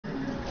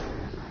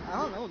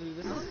know, dude.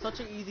 This is such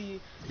an easy...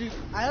 Dude,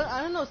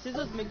 I don't know.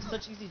 Scissors make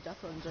such easy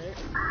death runs, right?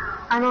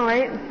 I know,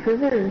 right?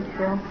 Scissors,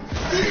 bro.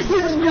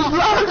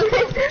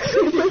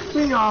 You pushed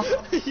me off.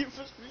 You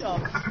pushed me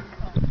off.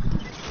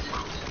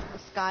 The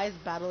sky's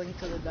battling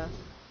to the death.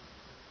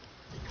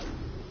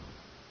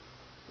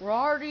 We're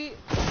already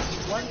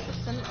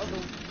 1% of the...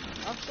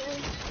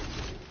 Actually...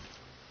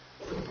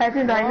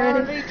 We're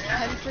already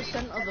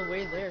 10% of the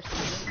way there,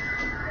 Caesar.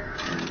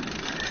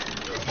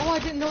 Oh, I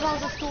didn't know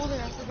that was a soul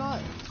there. I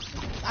forgot.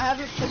 I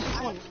haven't played this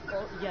one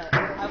yet.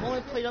 I've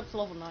only played up to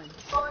level 9.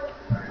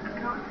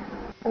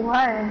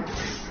 Why?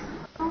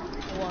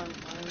 One.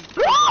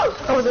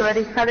 I was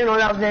already. I didn't know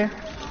that was there.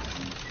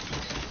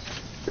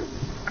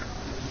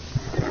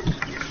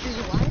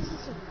 Dude, why is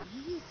this so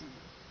easy?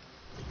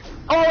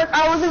 Oh,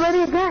 I was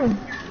already again.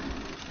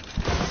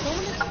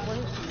 Someone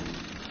explain to me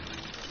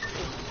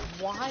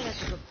why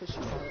that's a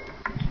fishing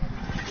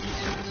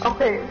rod.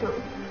 Okay, so...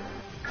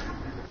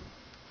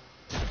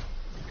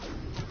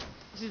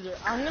 Caesar,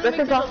 I'm gonna make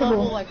it to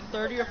level like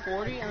 30 or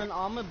 40, and then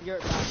I'm gonna be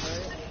right back,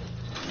 right?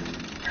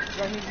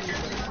 I need to use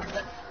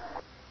it.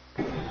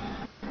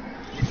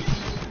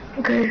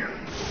 Okay.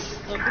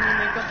 So can you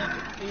make up?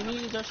 Do you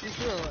need Dusty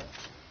too or what?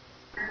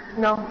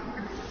 No.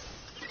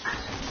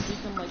 You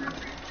can like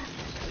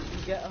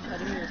get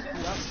ahead of me or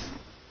speed up.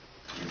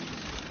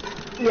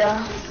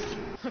 Yeah.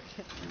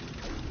 Okay.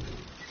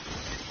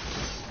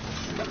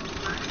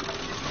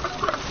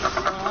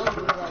 I'll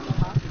do like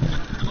half.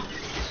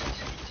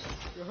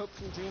 Your hopes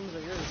and dreams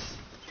are yours.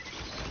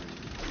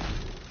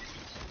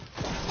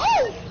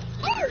 Oh!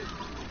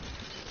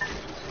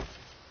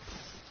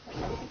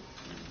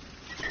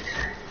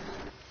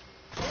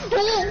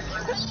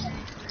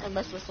 I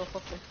messed myself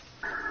up there.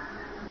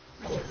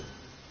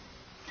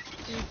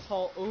 Too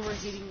tall,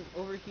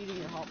 overheating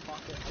your hot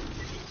pocket.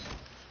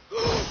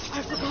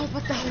 I forgot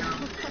about that.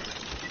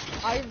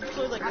 I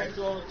played like up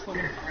to level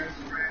 25.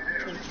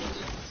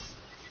 26.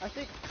 I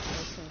think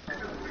that's 25.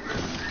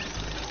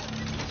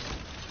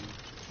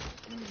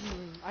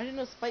 I didn't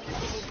know Spike could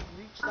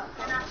reach that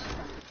far.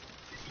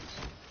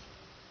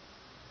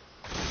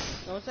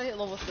 Now once I hit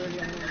level 30,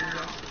 I'm gonna move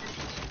up.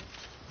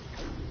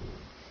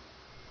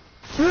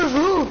 There's a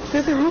roof!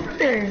 There's a roof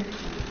there!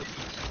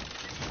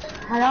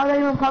 How is that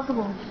even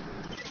possible?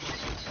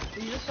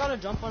 You just gotta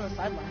jump on the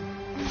sideline.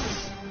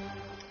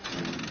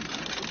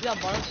 If you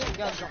got bottom foot, you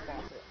gotta jump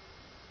off it.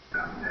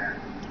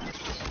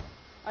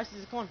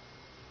 Actually, come on.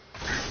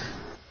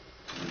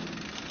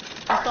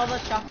 You saw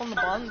that chap on the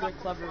bottom? They're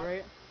clever,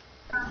 right?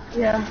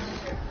 Yeah.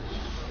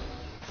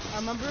 I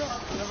remember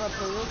whenever I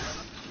played this,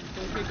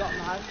 the kid got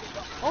mad.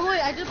 Oh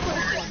wait, I did play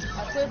this one.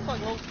 I played it for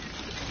like level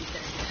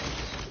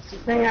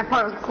 64. Dang, that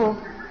part was cool.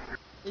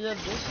 Either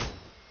this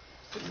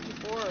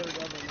 64 or the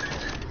other one.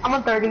 I'm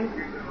on 30.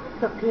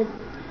 What's up, kid?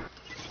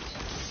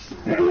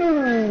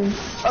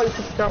 Oh, you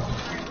should stop.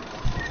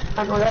 I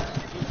know that.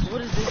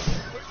 What is this?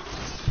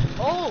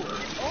 Oh!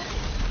 Oh!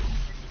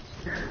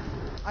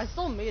 I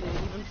still made it,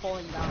 even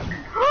falling down.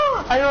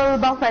 I know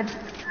the bounce pad.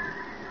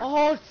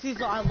 Oh,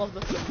 Caesar, I love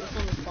this one. This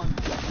one is fun.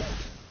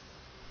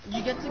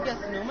 You get to get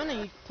snowman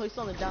and you place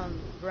on the down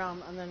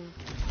ground, and then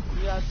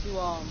you have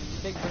to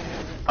big bang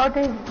it. Oh,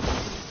 dang.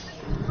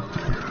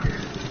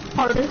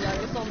 Oh, it is? Yeah, I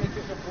guess I'll make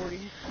it to 40.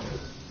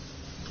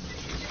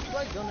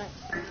 Where do I go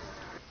next?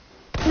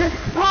 It's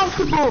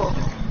possible!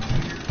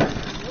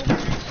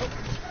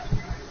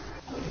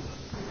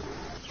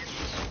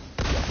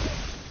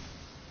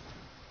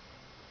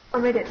 I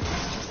made it.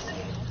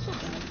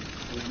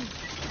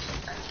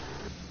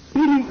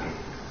 You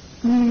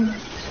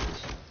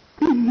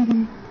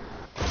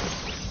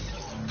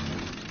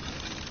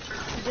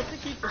get to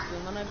keep the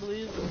snowman, I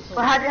believe.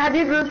 Well, how do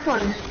you do this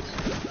one?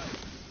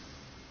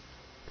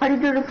 How do you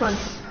do this one?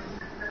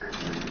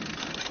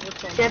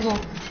 Which one? Devil.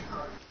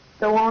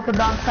 The one with the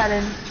bounce pad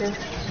and this.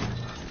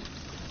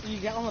 You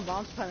get on the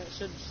bounce pad, it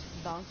should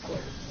bounce it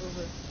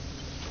over.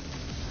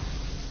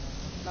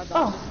 Now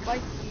that's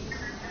spiky.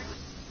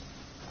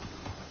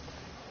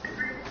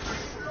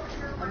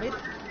 I made it.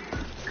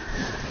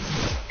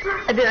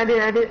 I did.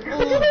 Oh,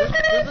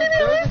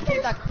 there's a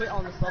kid that quit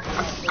on this level. It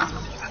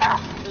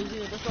was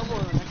either this level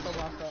or the next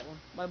level after that one.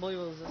 But I believe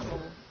it was this level.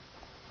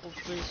 Well,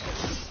 3, 6,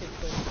 kid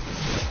quit.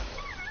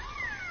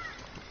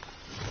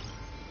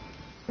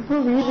 It's so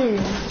easy.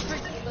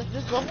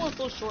 This level is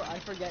so short, I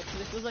forget,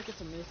 because it feels like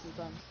it's a minute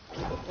sometimes.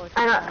 Like, I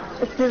know,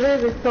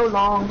 scissors is so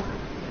long.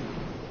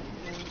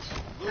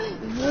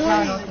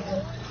 What?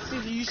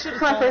 Caesar, you should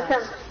have saw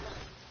that.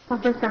 My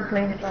first time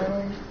playing it, by the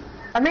way.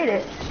 I made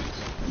it.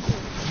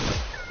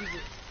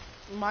 Caesar,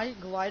 my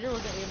glider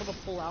wasn't able to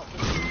pull out.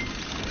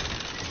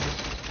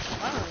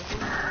 I don't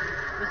know.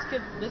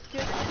 This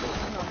kid, I think,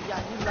 no, yeah,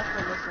 he left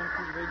on this one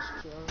because rage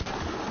too.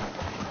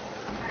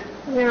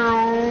 No.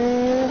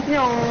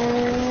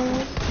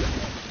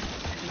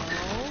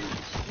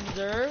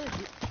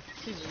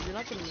 Caesar, you're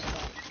not gonna miss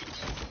that.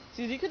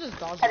 Caesar, you could just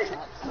dodge the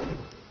traps.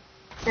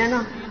 Yeah, no.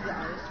 Use the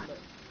ice, but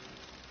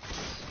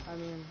I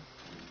mean,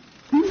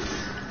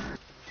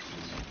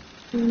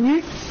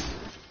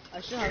 I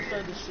should have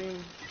started the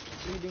stream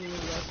leading you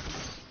guys.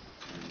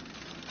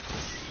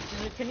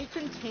 can you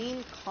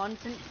contain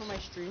content for my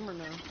stream or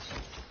no?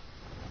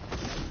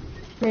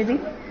 Maybe.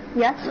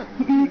 Yes.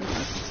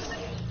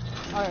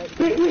 Alright.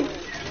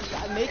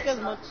 Make as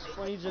much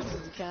funny jokes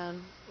as you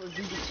can, or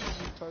do just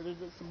retarded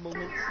at some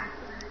moments.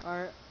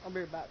 Alright, I'll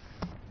be right back.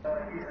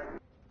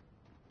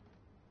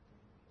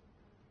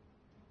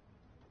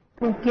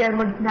 Okay, I'm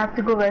gonna have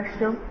to go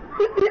restroom.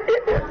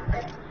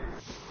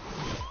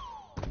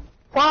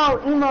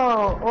 Wow,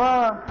 emo!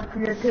 Wow, I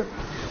can do it.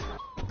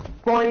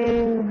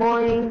 Boing,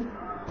 boing.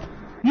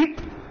 Yeet!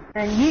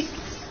 And yeet!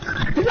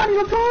 He's not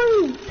even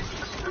going!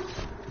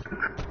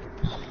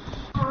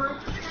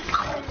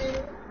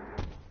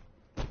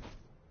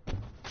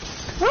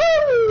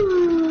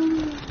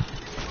 Woo!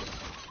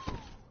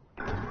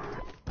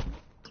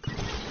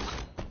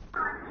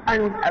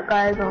 And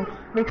guys,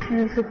 make sure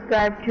you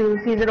subscribe to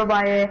Cesar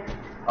by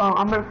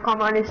I'm gonna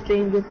come on his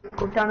stream, just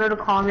go down to the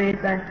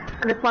comments and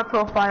click my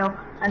profile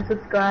and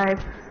subscribe.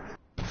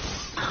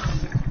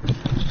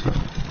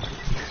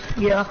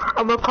 Yeah,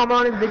 I'm gonna come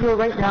on his video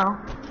right now.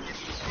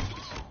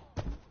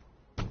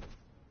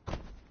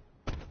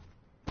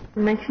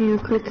 Make sure you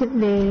click his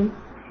name.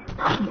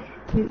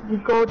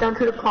 You go down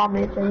to the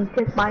comments and you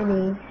click my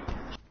name.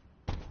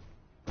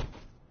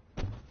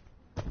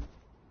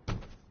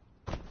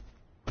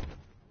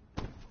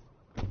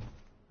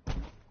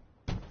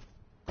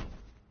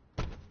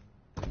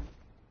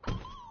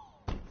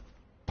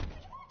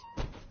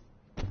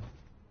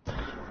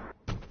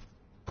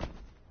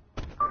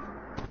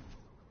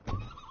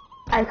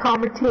 I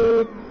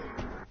commented.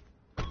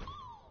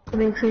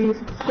 Make sure you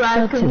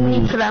subscribe to me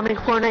because I make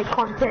Fortnite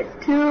content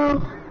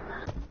too.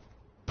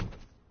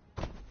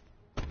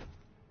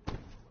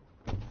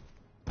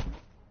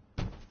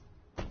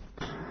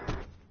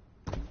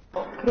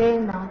 Okay,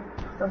 now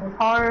double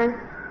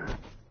hard.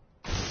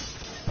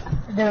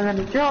 Then I'm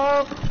gonna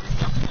jump.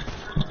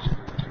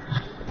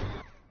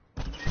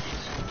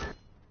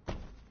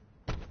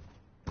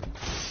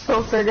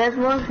 So for that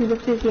one, he was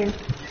thinking.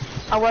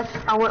 I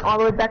went all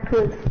the way back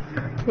to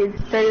his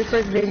very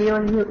first video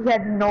and he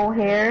had no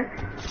hair.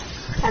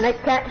 And I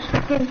can't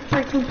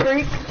freaking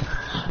freak.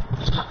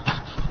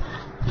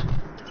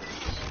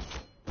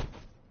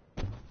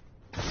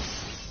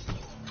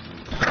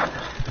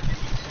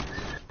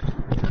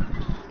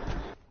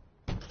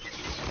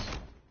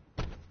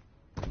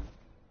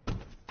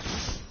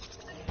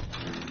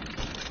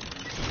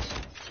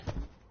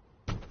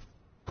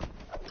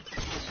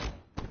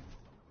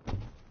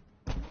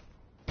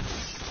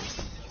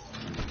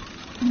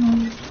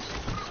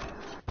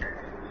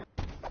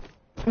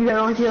 You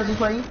don't want to see what I'm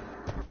playing?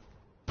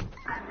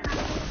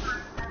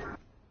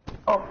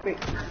 Oh, great.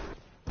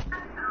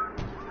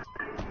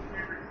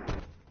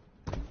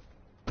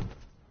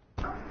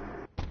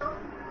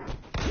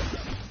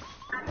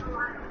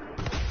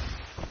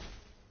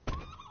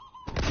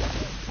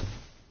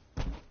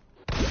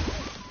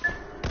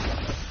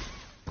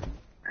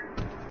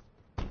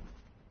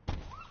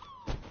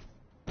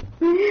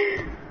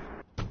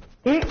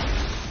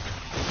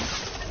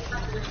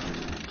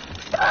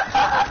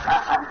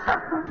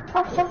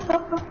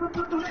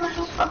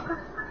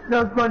 That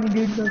was funny,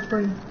 dude. That was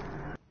funny.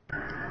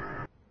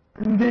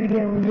 We'll do it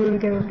again. We'll do it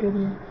again. We'll do it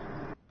again.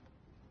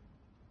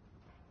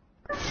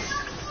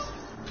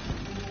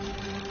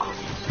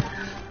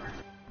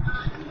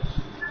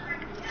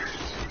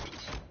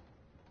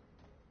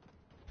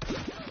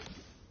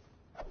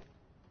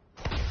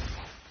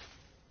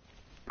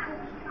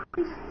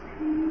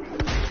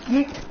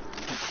 Yeet.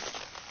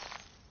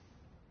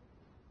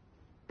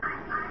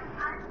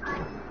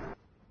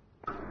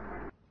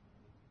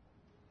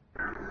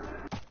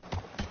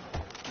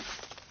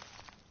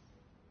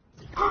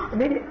 I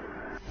made it.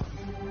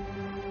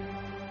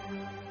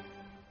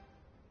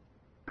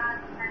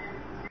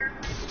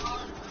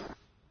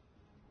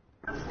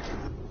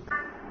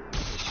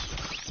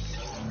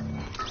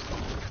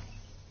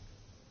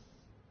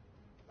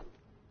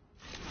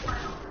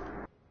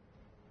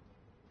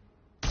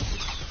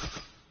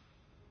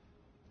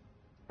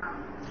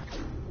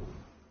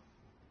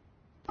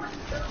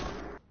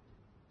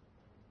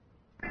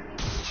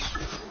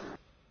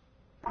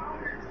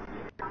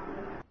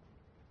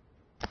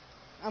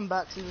 I'm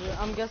back to you.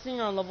 I'm guessing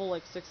you're on level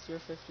like 60 or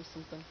 50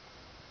 something.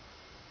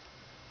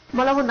 I'm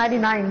on level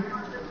 99.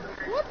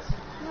 What?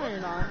 No, you're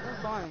not.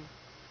 That's fine.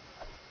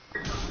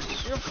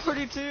 You're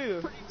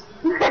 42.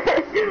 Well,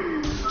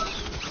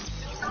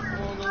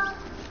 those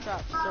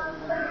traps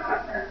certainly.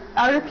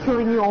 I was just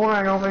killing you over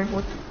and over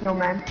with no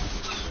man.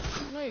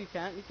 No, you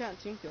can't. You can't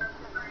team kill. So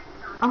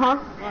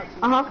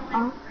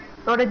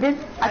what I did?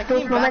 I threw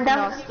came back snowman and down.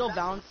 I was still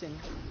bouncing.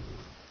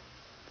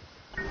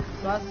 So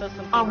that says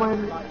something Oh, about well.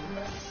 you.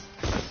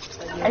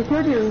 I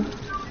killed you.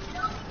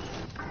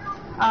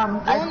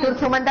 I threw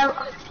snowman down.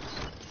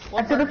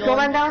 I threw the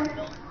snowman down.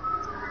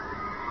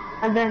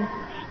 And then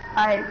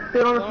I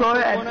threw it on the floor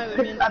and I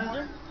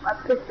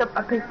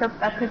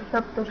picked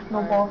up the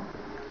snowball.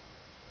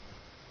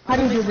 How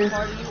do you do this?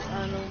 I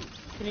don't know.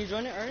 Can you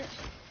join it, alright?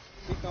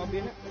 So you can all be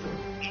in it?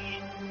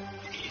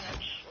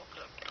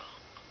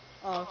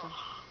 Oh, okay.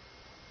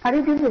 How do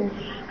you do this?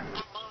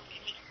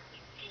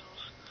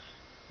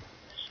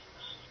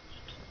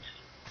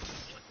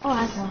 Oh,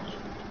 I know.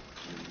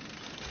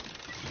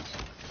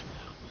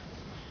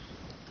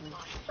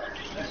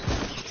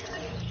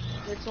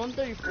 It's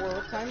 1:34.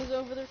 What time is it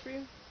over there for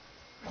you?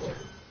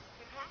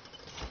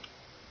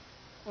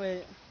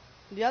 Wait,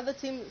 do you have the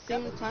same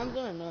time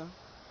zone or no?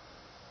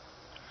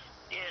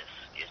 Yes,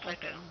 I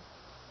do.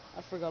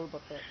 I forgot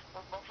about that.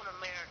 We're both in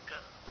America.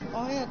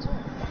 Oh yeah, it's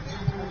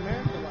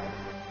America Life.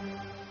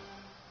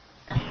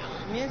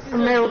 Me and Cesar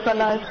America doing a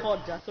Life.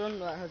 default death run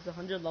that has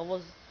 100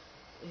 levels.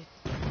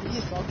 He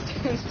sucks.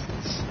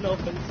 No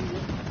offense,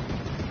 Cesar.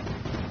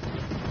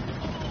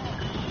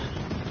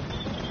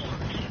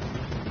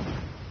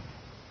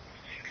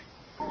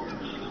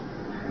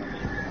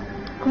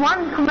 Come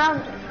on, come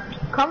out.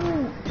 Come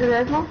to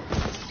Desmo.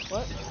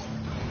 What?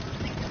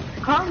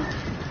 Come.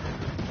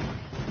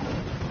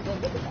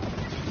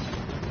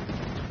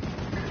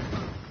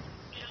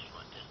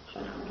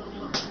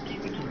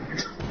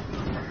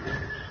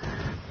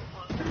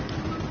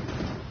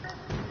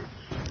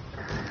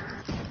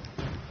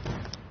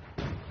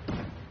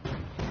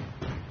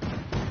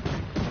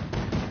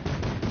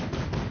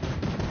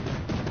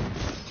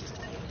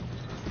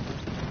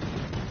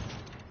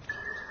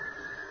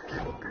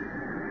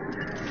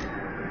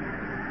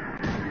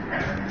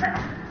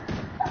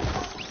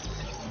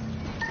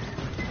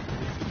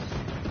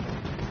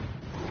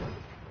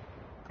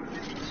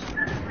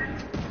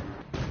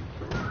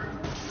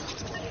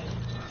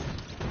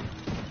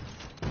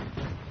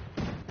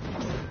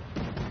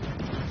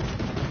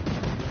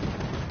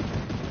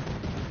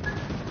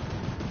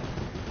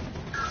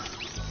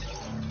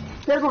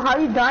 Desmo, how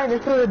you dying?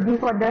 This was a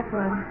default death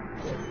run.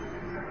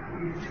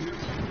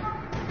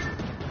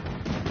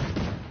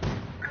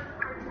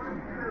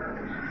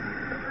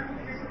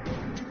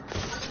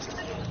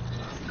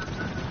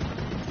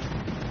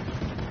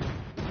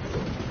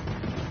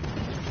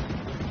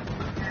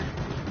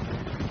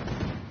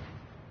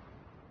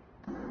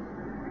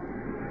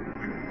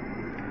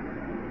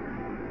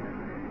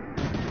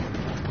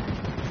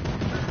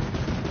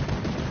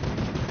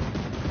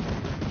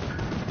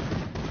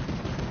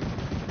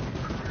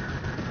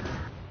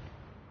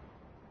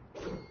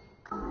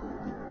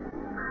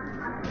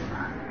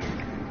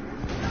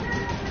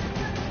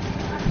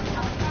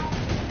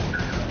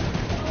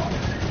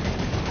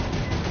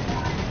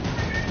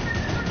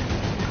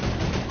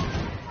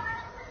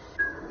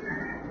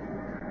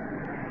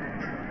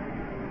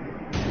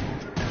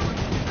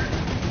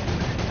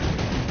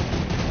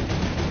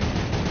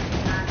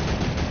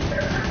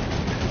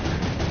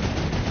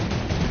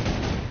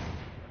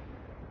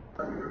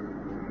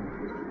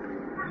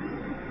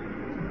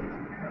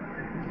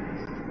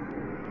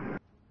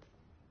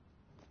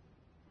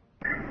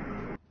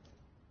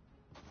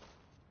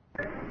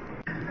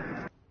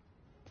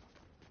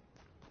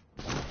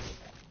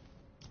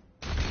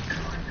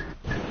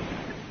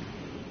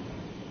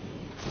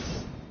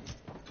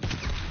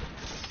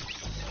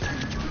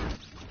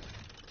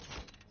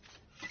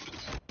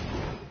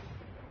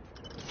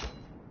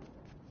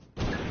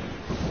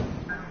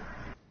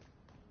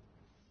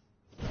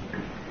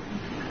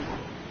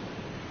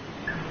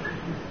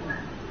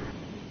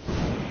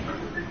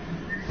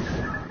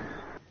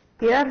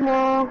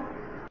 Desmo.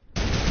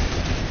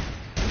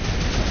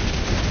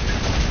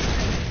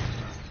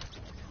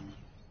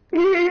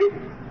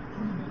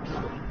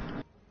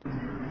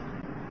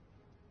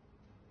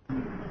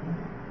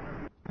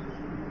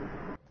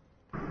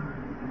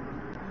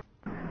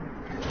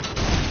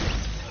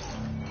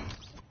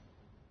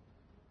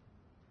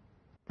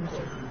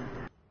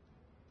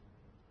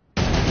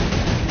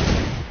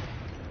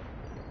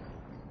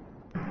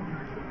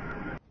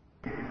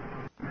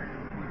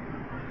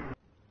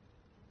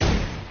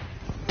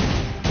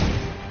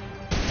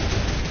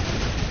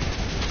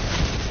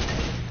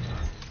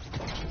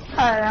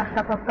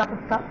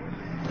 Stop.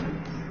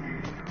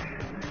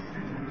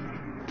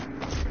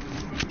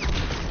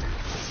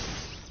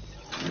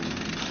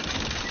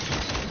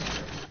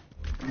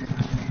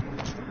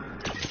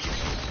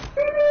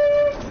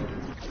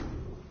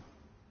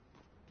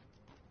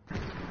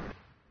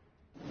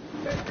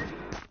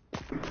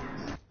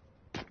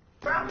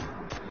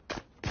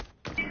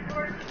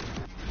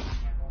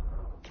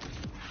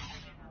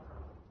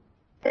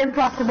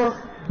 Impossible.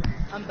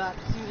 I'm back,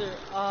 Caesar.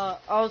 I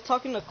was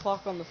talking to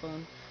Clock on the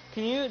phone.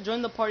 Can you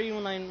join the party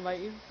when I invite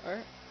you?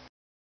 Alright.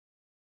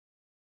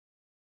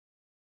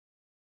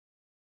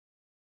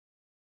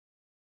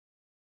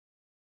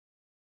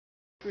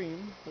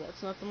 Scream, but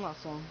that's not the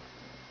last song.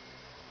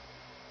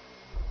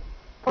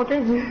 Oh,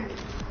 thank you.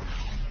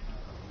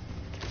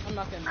 I'm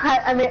not gonna.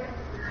 I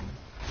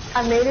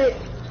made it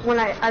when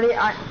I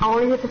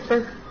only hit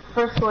the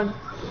first one.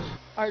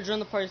 Alright, join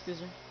the party,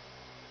 Caesar.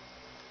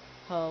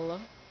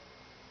 Hello.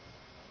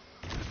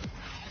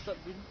 What's up,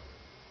 dude?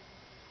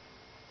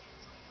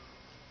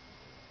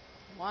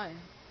 Why?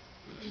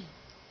 It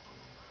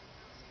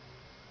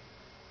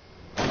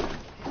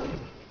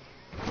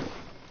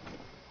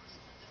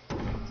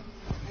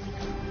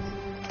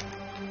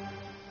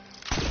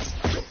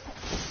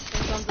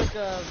sounds like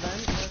a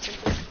vent or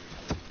something.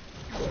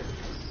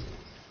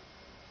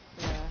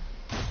 Yeah.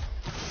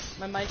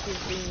 My mic is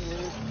being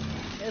weird.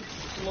 It's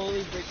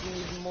slowly breaking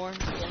even more.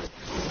 So.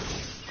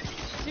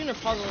 Soon it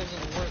probably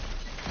doesn't work.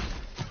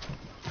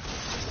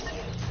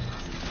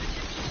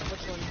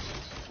 Which one?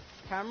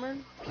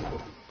 Cameron?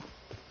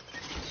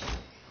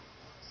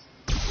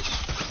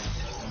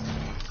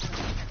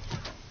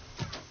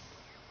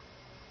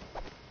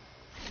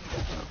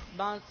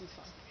 Balance is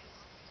fine.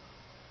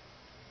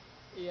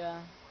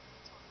 Yeah.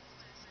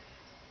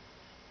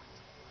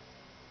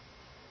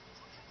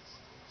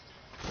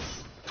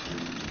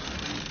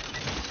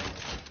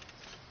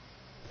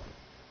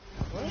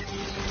 What?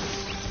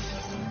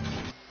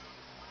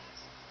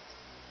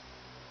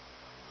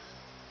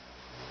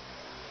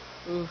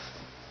 Oof.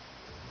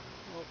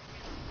 Nope.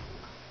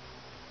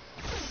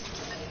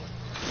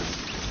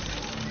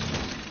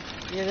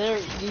 Yeah,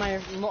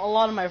 a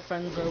lot of my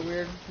friends are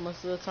weird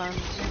most of the time.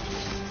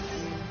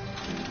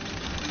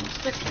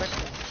 Just expect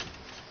that.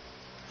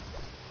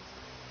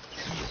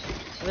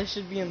 They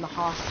should be in the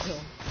hospital,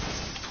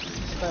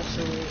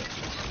 especially.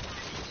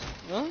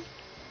 Huh?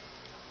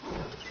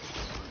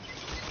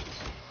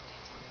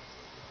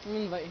 Let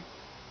me invite you.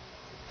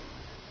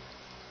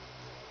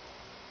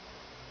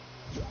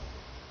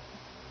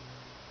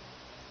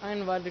 I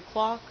invited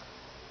Clock.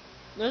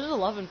 There's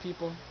 11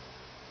 people.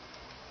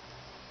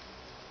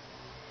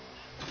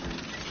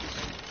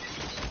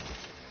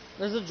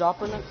 There's a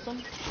dropper next to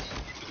him.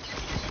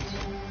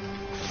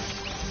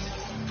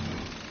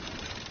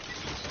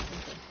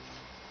 Okay.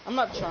 I'm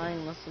not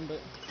trying, listen, but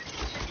it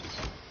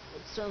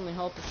would certainly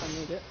help if I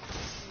need it.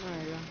 There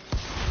you go.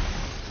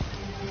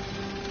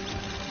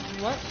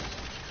 What?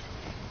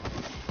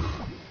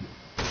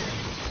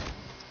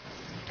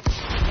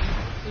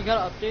 You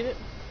gotta update it?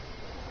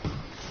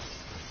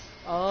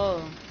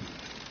 Oh,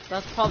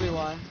 that's probably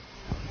why.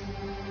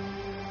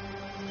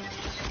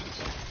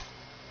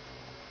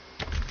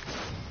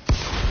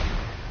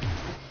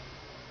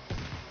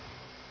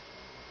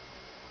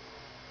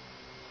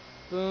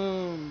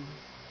 Boom.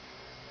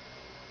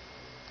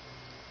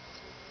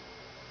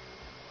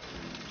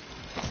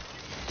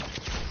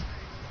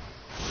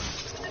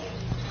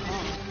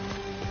 Oh.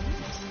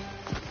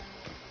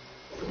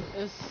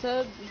 It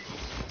said,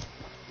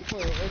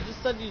 wait, it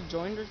just said you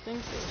joined or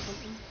things or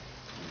something?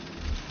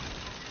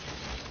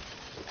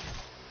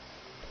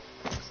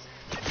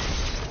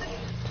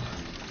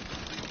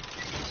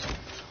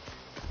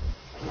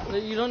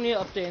 You don't need to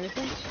update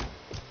anything?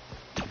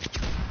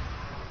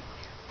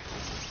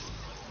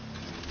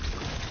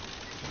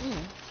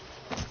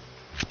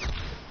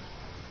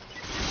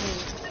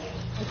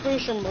 I'm pretty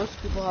sure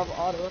most people have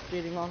auto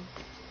updating on.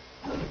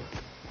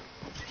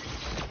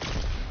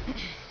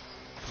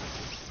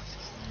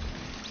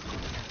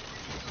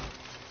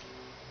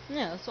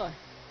 Yeah, that's why.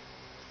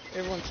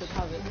 Everyone should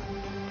have it.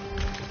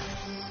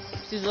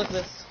 See, look at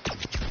this.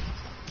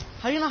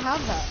 How do you not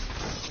have that?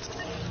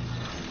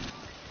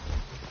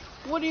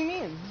 What do you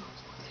mean?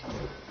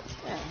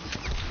 Yeah.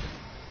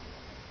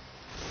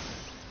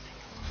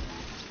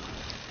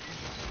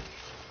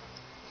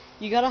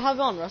 You gotta have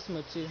it on rest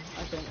mode too,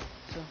 I think.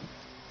 So.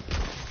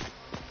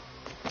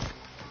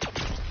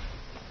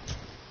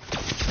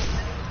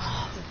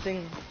 The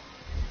thing.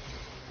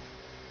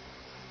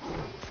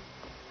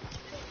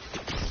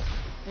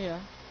 Yeah.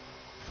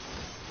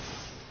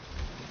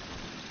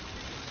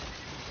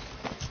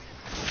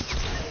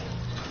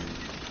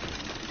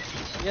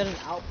 You had an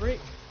outbreak?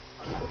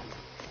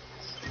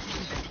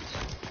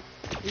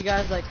 You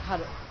guys like had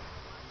it.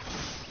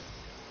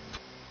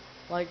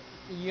 Like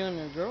you and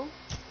your girl?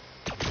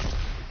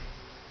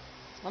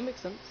 That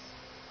makes sense.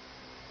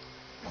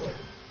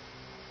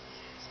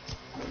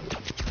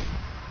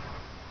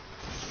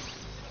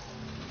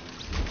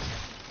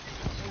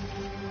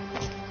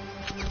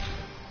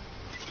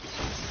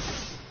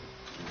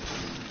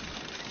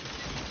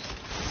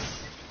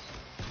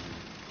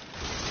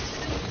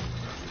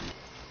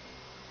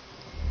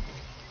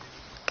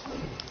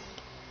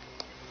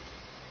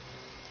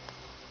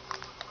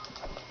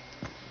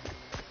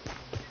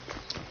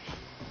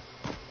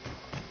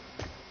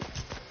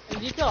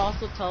 And you can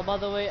also tell, by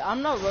the way,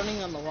 I'm not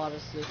running on a lot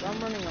of sleep.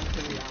 I'm running on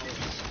 3 hours.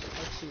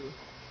 Or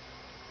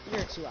 3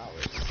 or 2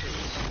 hours.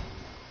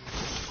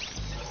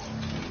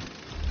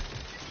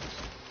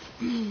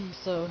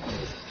 So,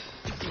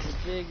 this is a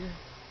big,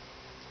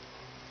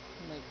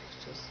 like,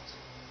 just,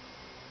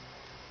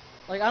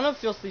 like, I don't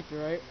feel sleepy,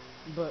 right?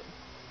 But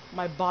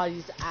my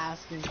body's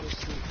asking for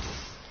sleep.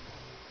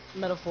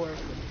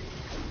 Metaphorically.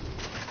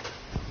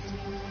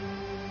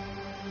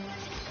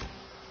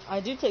 I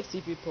do take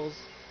CP pills.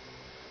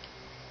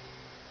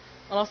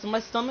 And also my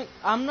stomach,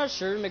 I'm not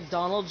sure,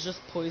 McDonald's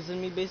just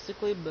poisoned me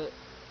basically, but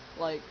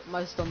like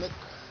my stomach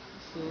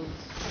feels,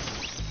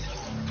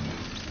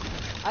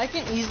 I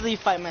can easily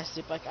fight my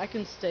sleep. Like I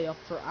can stay up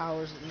for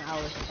hours and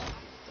hours without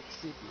like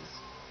CPs.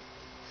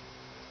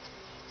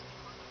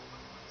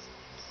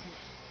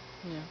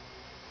 Yeah.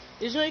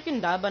 Did you know you can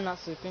die by not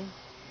sleeping?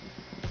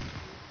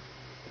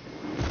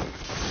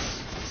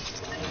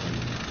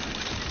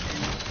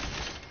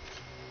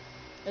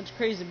 It's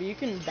crazy, but you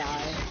can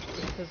die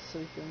because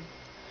sleeping.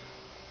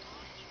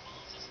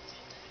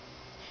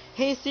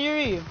 Hey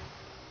Siri,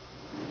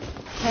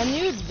 can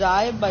you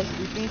die by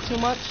sleeping too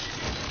much?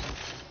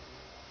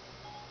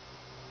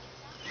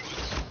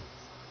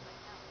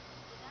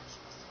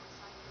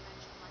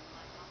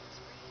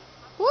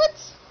 What?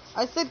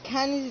 I said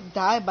can you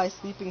die by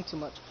sleeping too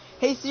much?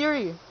 Hey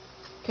Siri,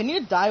 can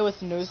you die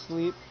with no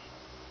sleep?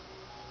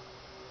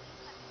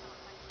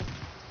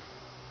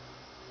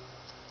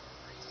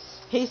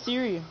 Hey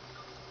Siri,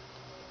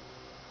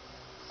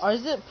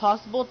 is it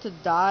possible to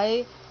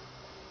die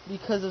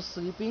because of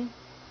sleeping?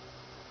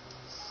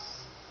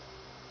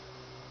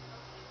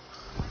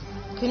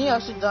 Can you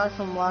actually die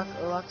from lack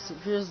of sleep?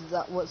 Here's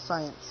what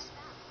science.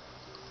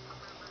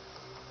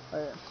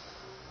 Alright.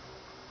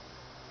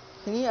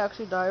 Can you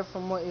actually die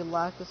from a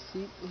lack of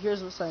sleep?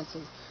 Here's what science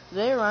says.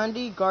 Today,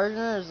 Randy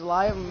Gardner is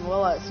alive and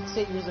well at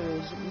 68 years of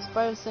age. In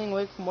spite of staying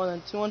awake for more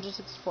than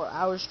 264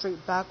 hours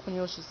straight back when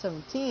he was just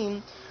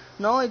 17,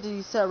 not only did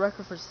he set a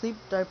record for sleep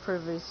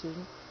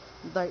deprivation,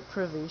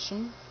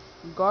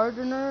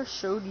 Gardner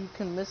showed you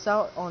can miss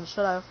out on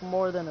shut-eye for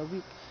more than a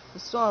week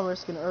and still not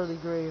risk an early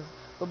grave.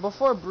 But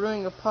before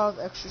brewing a pot of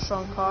extra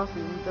strong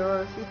coffee, there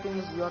are a few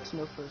things you ought to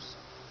know first.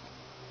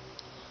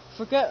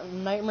 Forget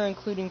nightmare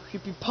including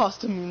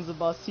creepypasta memes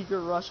about secret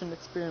Russian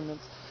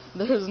experiments.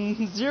 There's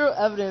zero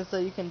evidence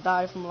that you can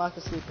die from lack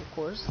of sleep, of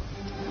course.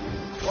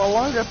 While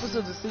longer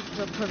episodes of sleep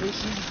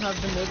deprivation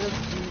have been noted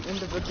in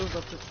individuals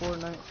up to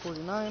 49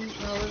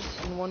 hours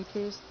in one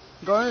case,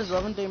 Gardner's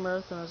 11-day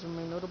marathon has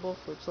remained notable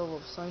for its level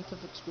of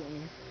scientific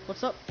scrutiny.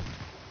 What's up?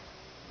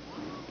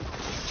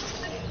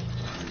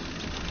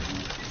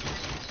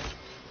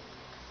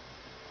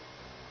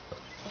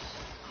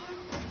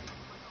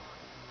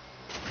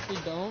 You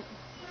don't?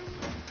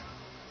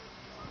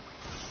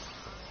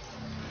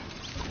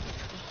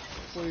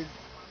 Weird.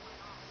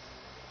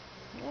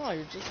 Oh,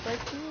 you're just like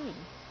me.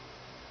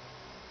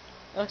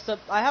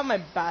 Except I have my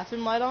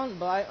bathroom light on,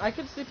 but I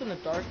could sleep in the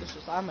dark. It's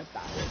just I have my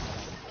bathroom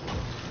light on.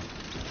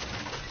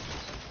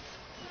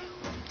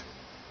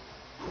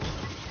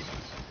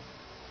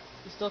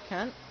 You still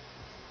can't?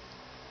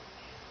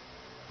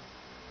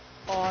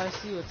 Oh, I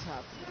see what's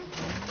happening.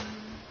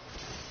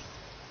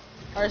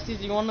 RC,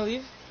 do you want to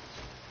leave?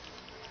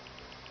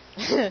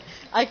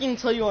 I can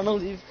tell you want to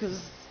leave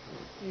because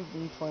you've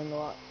been playing a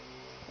lot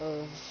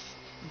of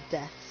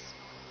deaths.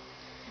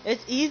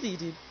 It's easy,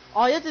 dude.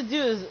 All you have to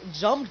do is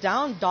jump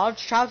down,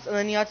 dodge traps, and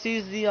then you have to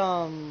use the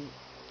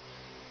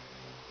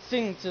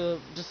thing to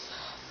just.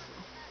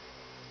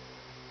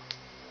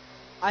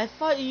 I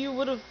thought you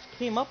would have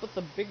came up with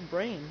a big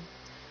brain,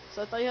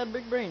 so I thought you had a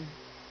big brain.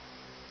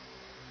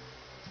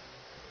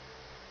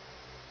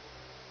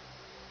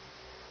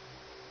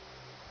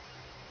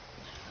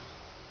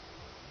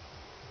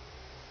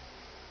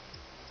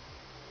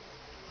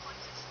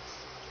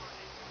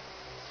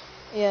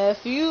 Yeah,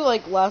 if you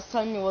like last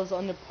time you was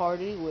on the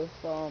party with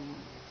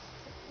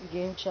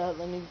game chat,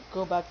 let me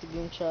go back to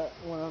game chat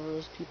whenever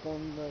there's people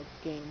in the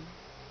game.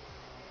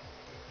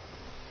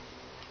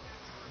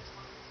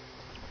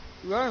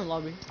 You are in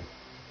lobby.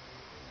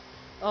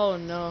 Oh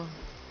no.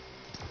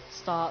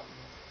 Stop.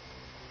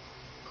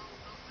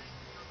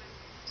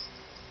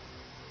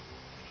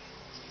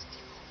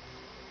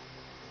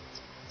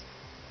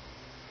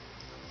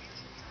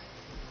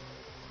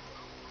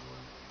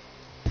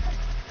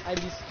 I'd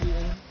be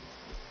scooting.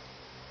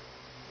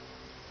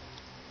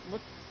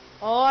 What?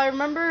 Oh, I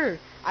remember.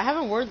 I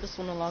haven't worded this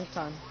one in a long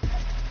time.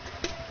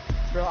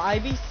 Bro,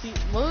 IBC.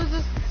 What was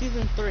this?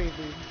 Season 3,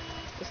 dude.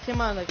 This came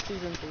out in like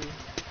season 3.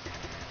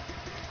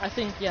 I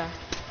think, yeah.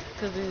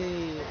 Because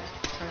the.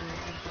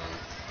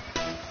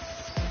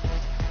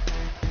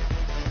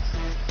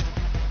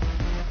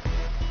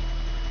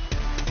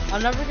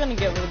 I'm never gonna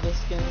get rid of this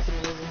skin. It's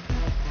amazing.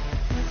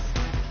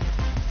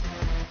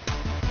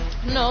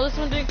 No, this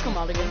one didn't come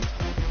out again.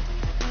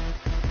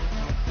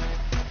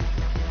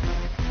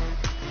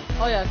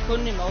 Oh yeah,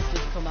 Codename Elf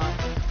did come out.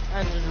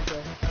 And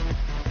Gingerbread.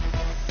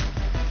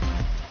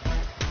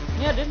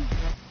 Yeah, dude.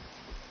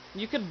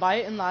 You could buy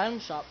it in the item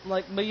shop,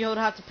 like, but you would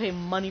have to pay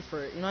money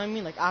for it. You know what I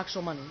mean? Like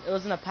actual money. It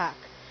was in a pack.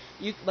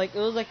 It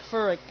was like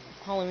for like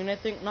Halloween, I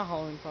think. Not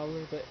Halloween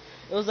probably, but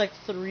it was like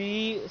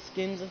 3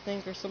 skins, I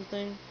think, or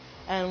something.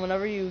 And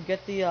whenever you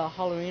get the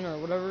Halloween or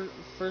whatever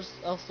first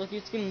Elf Lucky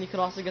skin, you could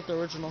also get the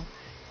original.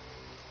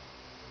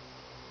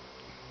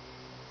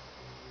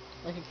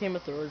 Like it came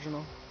with the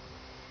original.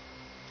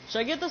 Should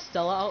I get the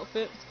Stella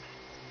outfit?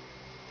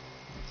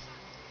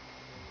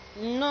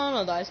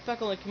 No, the ice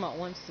pack only came out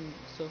once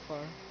so far.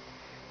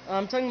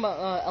 I'm talking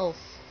about Elf,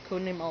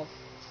 codename Elf.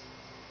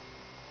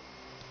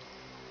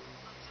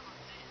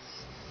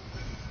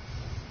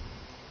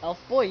 Elf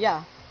Boy,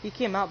 yeah, he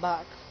came out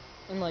back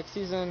in like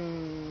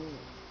season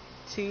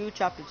 2,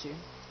 chapter 2.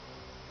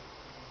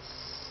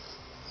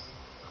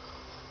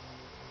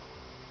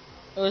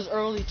 It was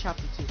early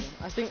chapter 2 then.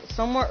 I think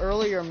somewhere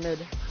early or mid.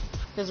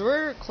 Because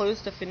we're close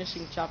to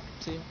finishing chapter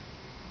 2.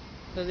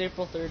 Because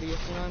April 30th, you know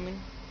what I mean?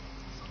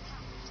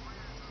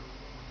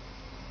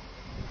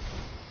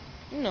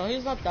 No,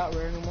 he's not that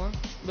rare anymore.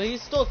 But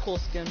he's still a cool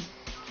skin.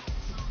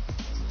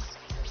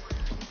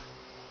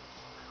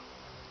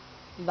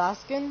 That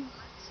skin?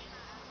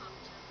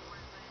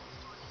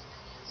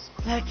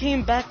 That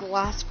came back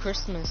last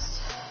Christmas.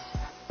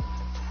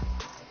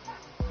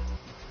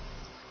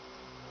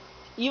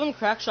 Even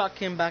Crackshot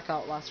came back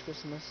out last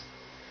Christmas.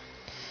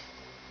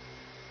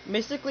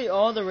 Basically,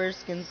 all the rare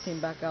skins came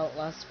back out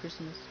last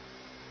Christmas.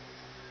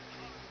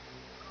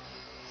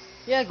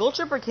 Yeah, Gold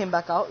Tripper came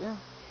back out, yeah.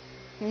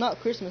 Not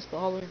Christmas, but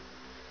Halloween.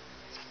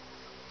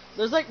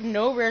 There's like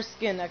no rare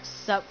skin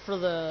except for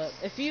the...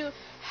 If you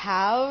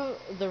have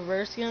the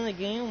rare skin in the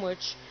game,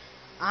 which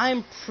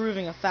I'm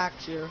proving a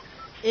fact here,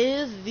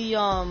 is the,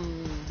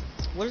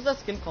 what is that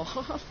skin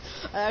called?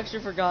 I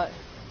actually forgot.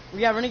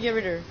 Yeah, Renegade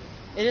Raider.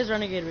 It is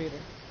Renegade Raider.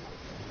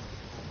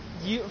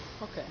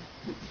 Okay.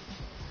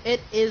 It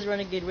is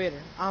Renegade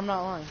Raider. I'm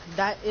not lying.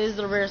 That is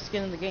the rare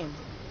skin in the game.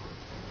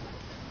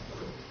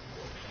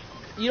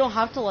 You don't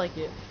have to like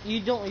it.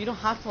 You don't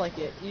have to like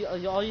it.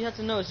 All you have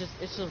to know is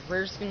it's just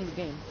rare skin in the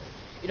game.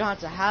 You don't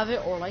have to have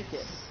it or like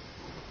it.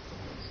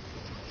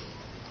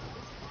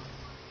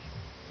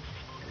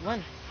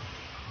 When?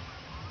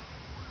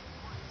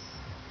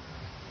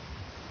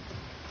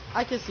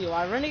 I can see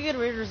why. Renegade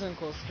Raider isn't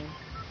close to me.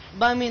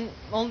 But I mean,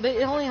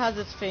 it only has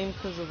its fame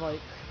because of like...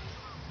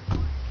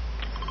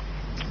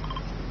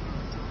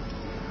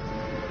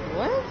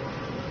 What?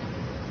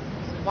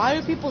 Why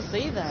do people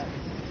say that?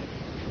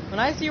 When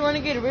I see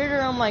Renegade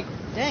Raider, I'm like,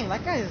 dang,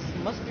 that guy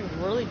must be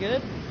really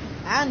good.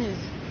 And he's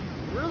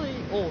really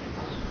old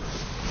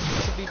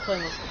to be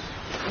playing this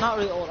game. Not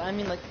really old, I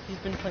mean like, he's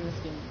been playing this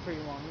game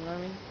pretty long, you know what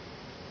I mean?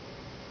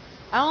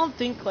 I don't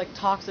think like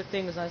toxic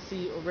things. I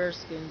see rare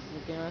skins in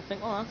the game. I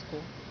think, oh, that's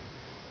cool.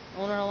 I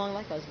wonder how long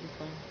that guy's been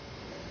playing.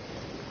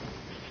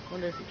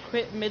 Wonder if he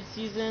quit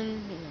mid-season.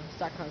 You know, it's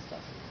that kind of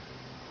stuff.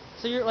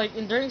 So you're like,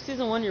 during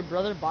season 1, your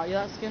brother bought you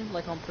that skin,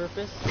 like on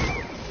purpose.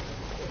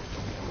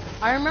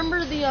 I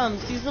remember the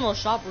seasonal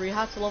shop where you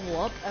had to level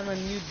up, and then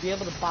you'd be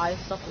able to buy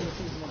stuff in the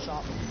seasonal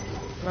shop.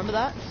 Remember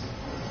that?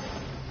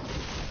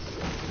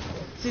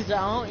 Cesar,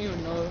 I don't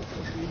even know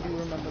if you do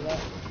remember that.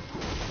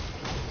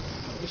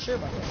 You sure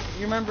about that?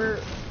 You remember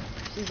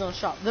seasonal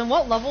shop? Then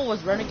what level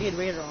was Renegade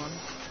Raider on?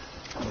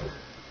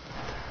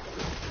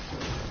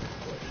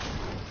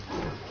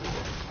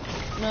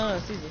 No,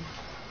 Caesar.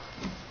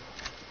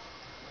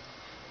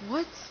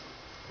 What?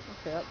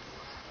 Okay.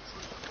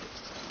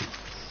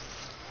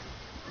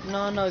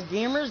 No,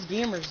 gamers.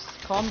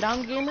 Calm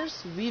down,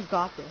 gamers. We've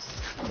got this.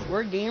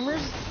 We're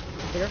gamers.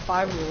 They're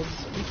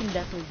 5-year-olds. We can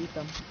definitely beat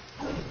them.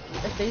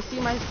 If they see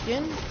my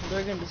skin,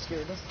 they're gonna be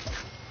scared.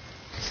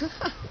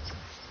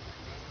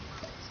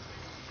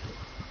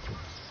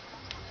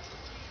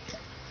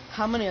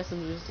 How many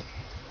SMGs?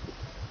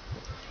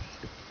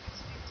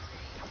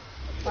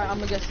 Alright, I'm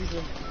gonna guess these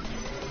are.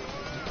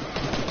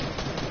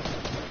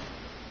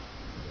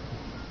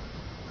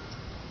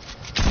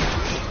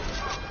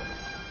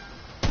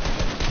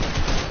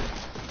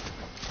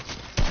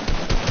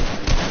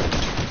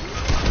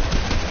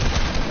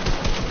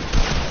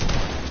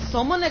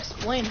 Someone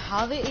explain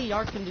how the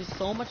AR can do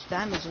so much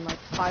damage in like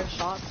 5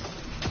 shots.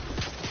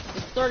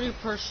 It's 30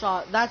 per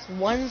shot. That's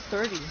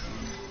 130.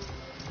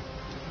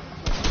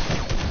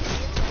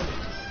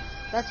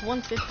 That's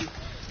 150.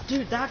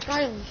 Dude, that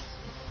guy,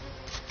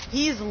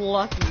 he's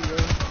lucky, bro.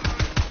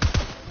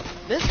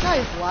 This guy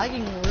is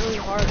lagging really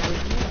hard, but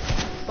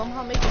he's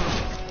somehow making it.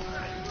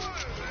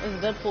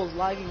 This Deadpool is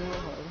lagging really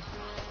hard.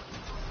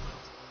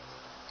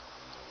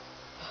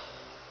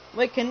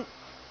 Wait,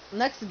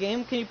 next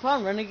game, can you put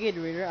on Renegade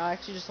Raider? I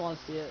actually just want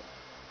to see it.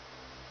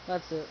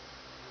 That's it.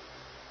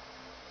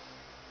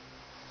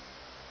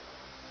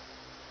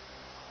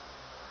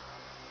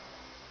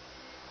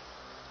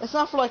 It's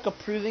not for like a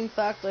proving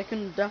fact. I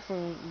can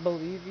definitely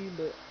believe you,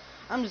 but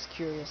I'm just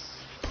curious.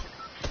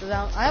 Cause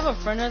I have a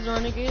friend as a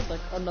Renegade,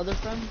 like another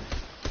friend,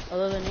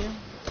 other than you.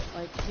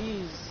 Like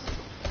he's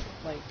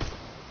like,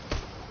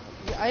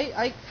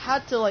 I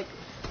had to like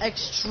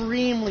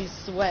extremely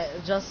sweat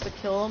just to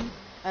kill him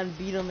and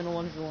beat him in a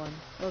 1v1.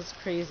 It was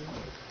crazy.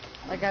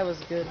 That guy was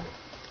good.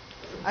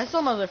 I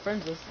saw my other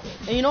friends with.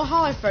 And you know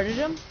how I friended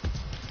him?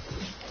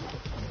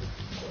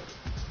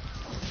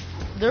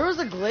 There was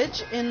a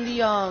glitch in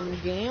the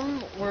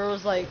game where it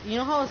was like, you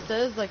know how it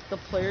says like the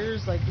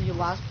players like you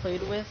last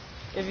played with,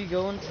 if you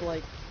go into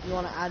like you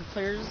want to add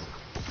players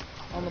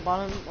on the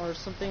bottom or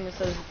something that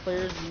says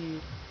players you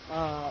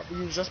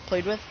just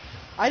played with.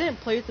 I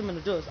didn't play with them in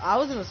the duos. I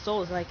was in the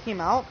solos and I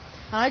came out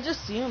and I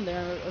just see him there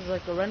and it was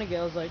like a renegade.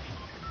 I was like,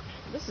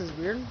 this is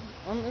weird.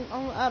 I'm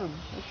gonna add him.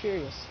 I'm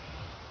curious.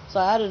 So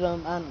I added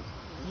him and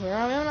here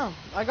I am now.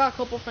 I got a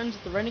couple friends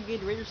with the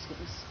Renegade Raider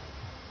skins.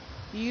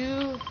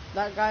 You,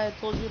 that guy I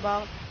told you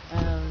about,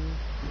 and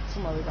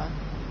some other guy.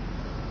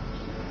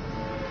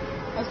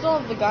 I still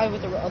have the guy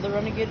with the other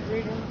Renegade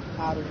Raider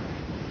added.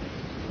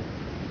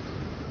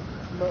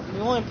 But we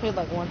only played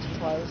like once or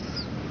twice.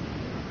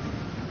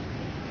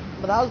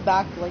 But that was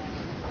back like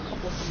a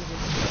couple of seasons.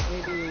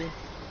 Maybe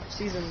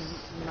season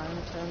 9,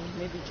 10,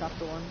 maybe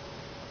chapter 1.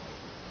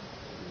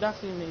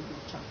 Definitely maybe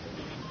chapter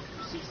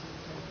 1, season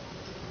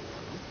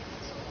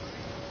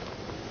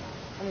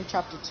 10. I mean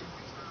chapter 2.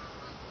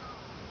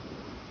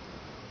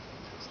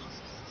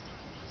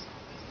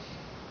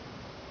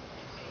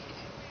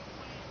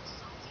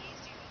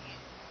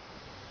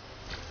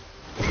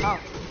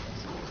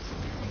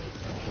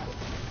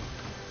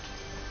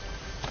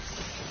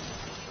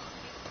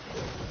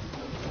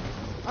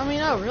 I mean,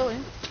 not really.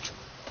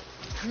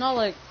 Not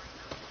like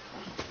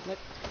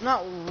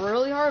not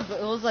really hard, but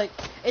it was like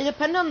it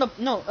depended on the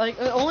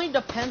it only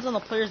depends on the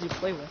players you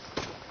play with.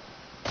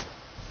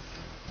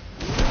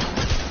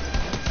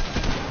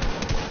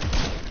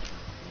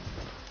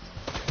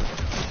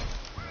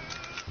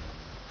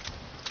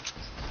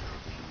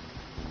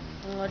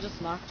 Oh, I just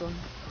knocked one.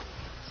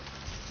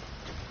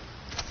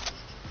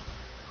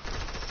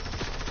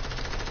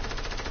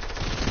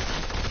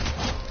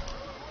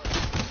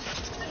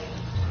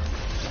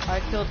 I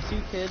killed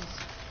 2 kids.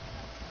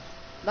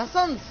 That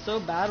sounds so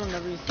bad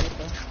whenever you say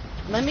that.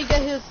 Let me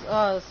get his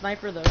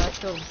sniper though. I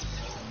killed him.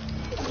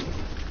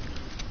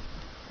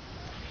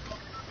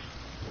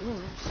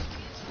 Ooh.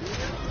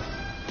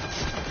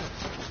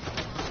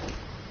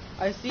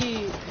 I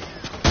see.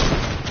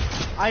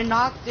 I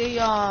knocked a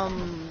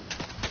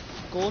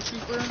gold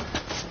trooper.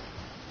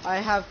 I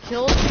have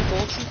killed the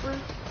gold trooper.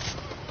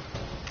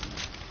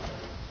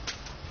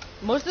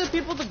 Most of the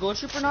people with the gold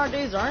trooper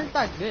nowadays aren't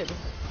that good.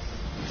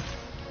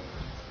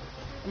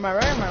 Am I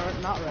right or am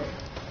I not right?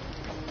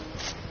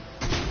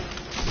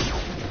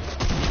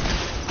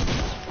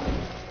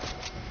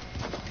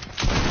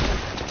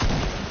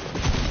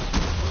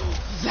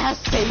 That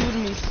saved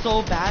me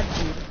so bad,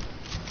 dude.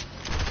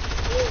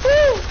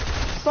 Woo!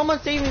 Someone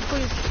save me,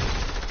 please.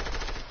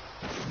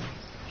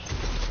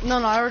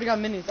 No, I already got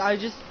minis. I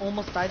just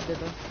almost died there,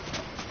 though.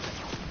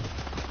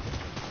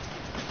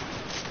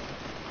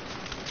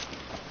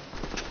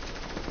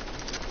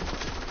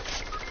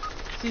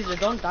 Caesar,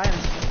 don't die on me.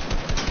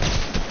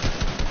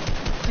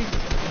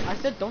 I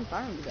said don't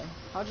die on me though.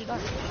 How'd you die?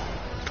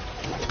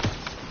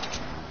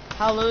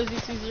 How low is he,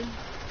 Caesar?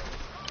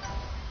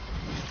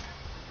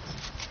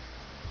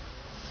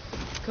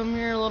 Come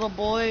here, little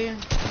boy.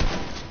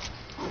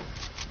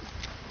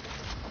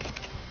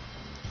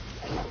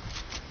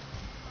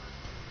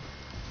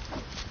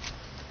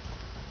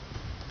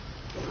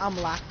 I'm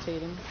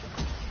lactating.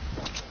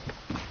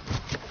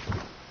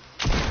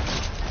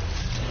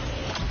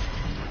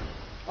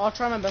 I'll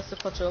try my best to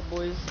clutch up,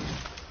 boys.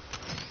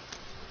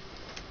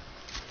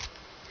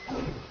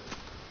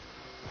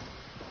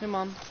 Hey,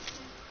 Mom.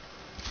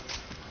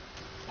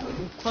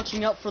 I'm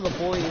clutching up for the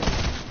boys.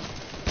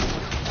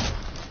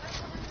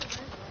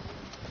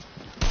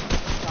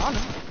 I don't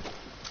know.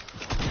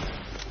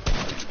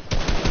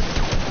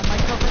 Am I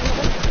covering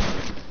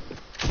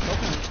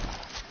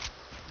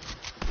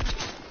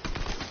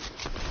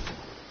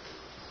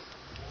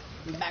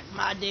it? Back in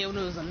my day when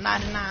it was a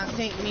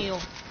 99-cent meal.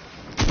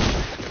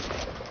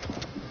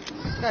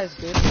 This guy's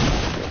good.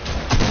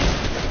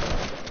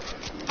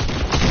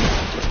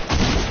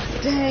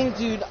 Dang,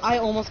 dude, I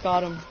almost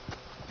got him.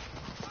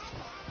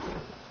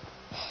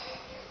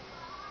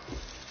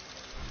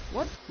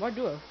 What? Why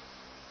do I?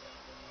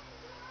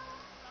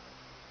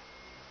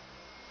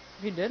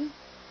 He did?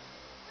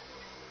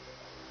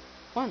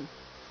 Fun.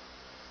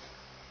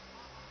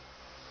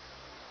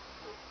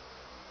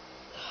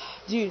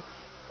 Dude,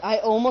 I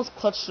almost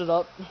clutched it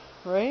up,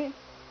 right?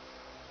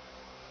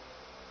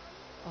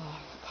 Oh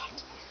my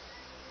god.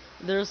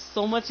 There's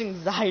so much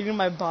anxiety in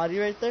my body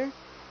right there.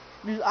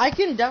 Dude, I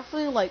can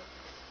definitely like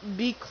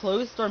be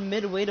close or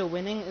midway to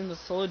winning in the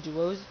solo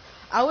duos.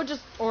 I would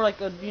just, or like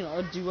a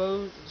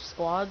duo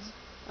squads,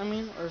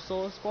 or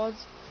solo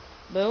squads.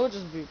 But it would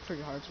just be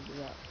pretty hard to do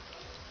that.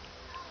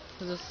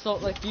 Cause it's so,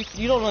 like,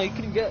 you don't know,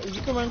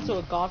 you can run into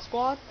a god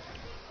squad,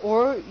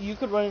 or you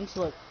could run into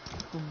like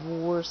the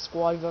worst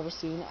squad you've ever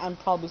seen and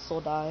probably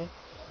still die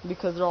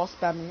because they're all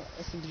spamming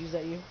SMGs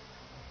at you.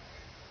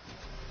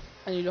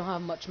 And you don't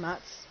have much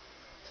mats.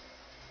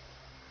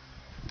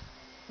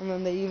 And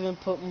then they even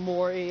put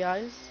more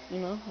AIs,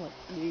 like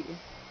the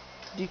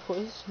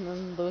decoys, and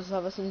then those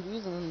have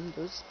SMGs, and then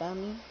those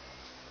spam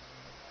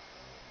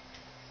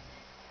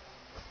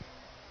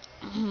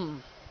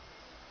you.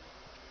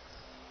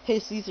 Hey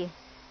Caesar,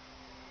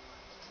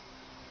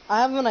 I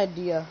have an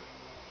idea.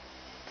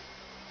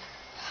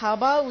 How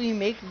about we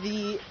make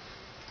the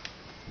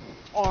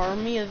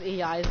army of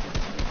AIs?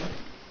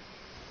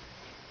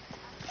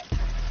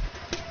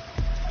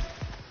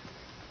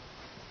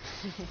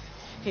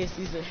 Hey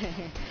Caesar,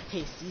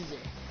 hey Caesar,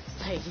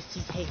 hey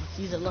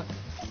Caesar, look,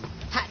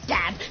 hot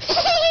dad.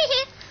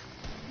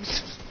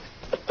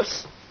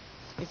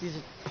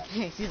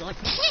 Hey Caesar, look.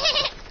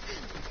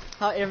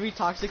 How every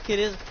toxic kid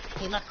is.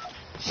 Hey look.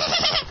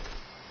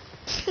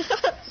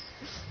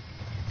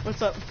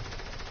 What's up?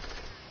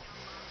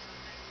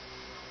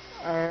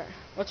 Alright,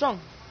 what's wrong?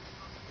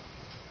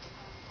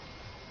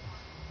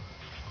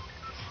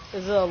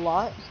 Is it a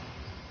lot?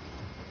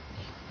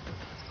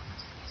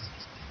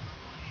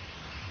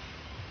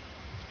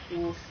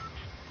 Oof.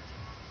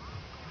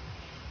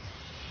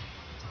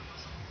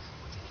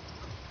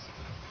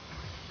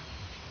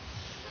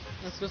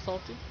 Let's go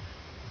salty.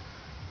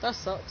 That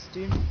sucks,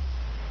 dude.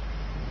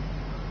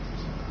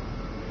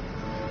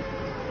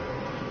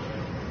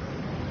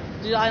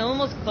 Dude, I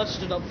almost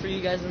clutched it up for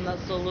you guys in that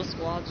solo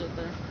squad right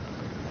there.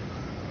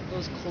 It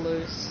was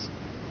close.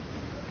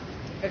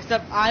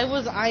 Except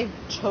I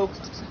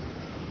choked.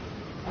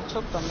 I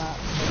choked on that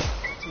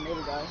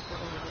tomato guy.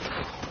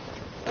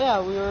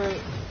 Yeah, we were.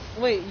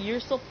 Wait, you're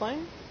still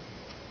playing?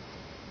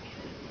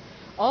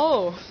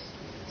 Oh,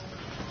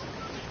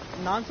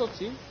 not until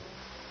 2.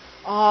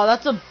 Oh,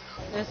 that's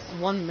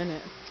 1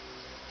 minute.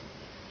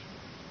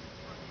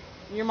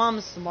 Your mom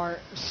is smart.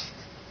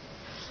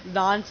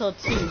 Not until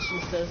 2,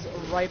 she says,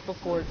 right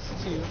before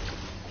it's 2.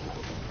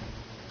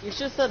 You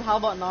should have said, how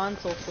about not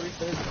until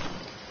 3:30?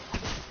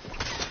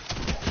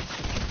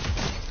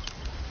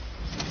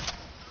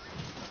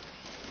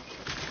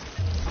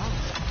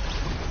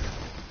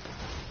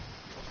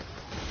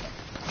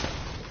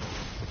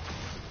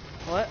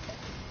 What?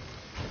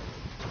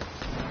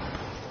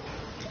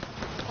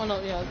 Oh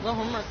no, yeah, the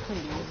homework can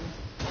be easy.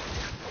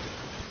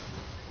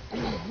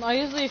 I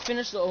usually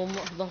finish the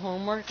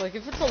homework, like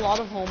if it's a lot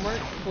of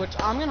homework, which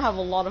I'm gonna have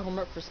a lot of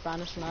homework for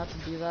Spanish and I have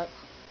to do that.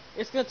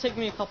 It's gonna take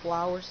me a couple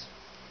hours.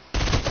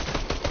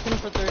 20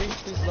 for 30,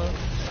 too slow.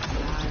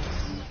 Nice.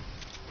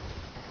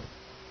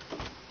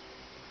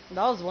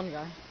 That was one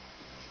guy.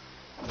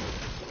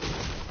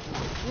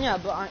 Yeah,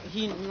 but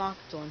he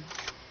knocked one.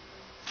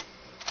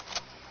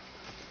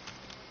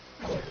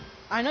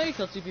 I know you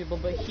killed 2 people,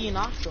 but he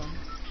knocked one.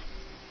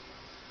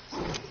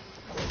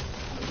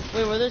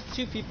 Wait, were there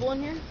 2 people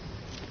in here?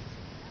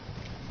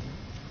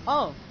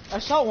 Oh, I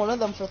shot one of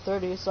them for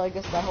 30, so I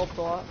guess that helped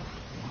a lot.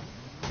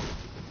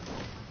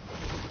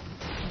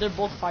 They're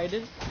both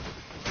fighted.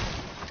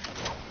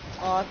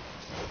 I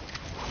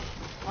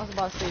was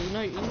about to say, you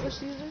know your English,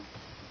 Caesar?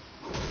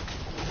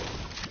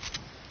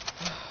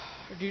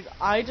 Dude,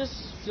 I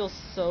just feel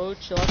so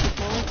chill at this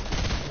moment.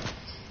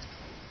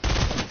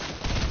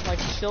 Like,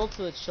 chill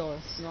to the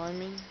chillest, you know what I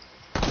mean?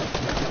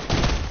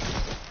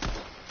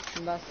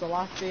 And that's the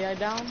last day I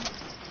down.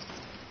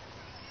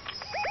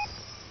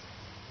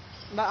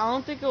 But I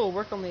don't think it will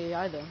work on the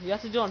AI though. You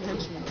have to do it on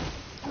Henchman.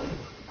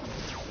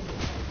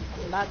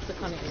 And that's the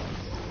kind of AI.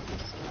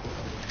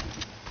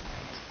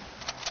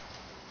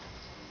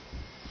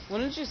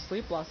 When did you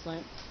sleep last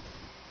night?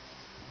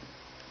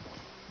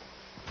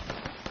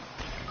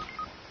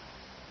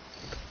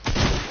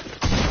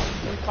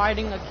 I'm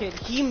fighting a kid.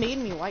 He made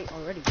me white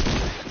already.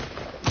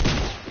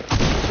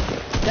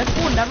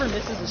 Deadpool never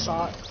misses a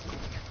shot.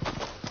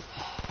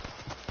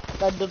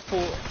 That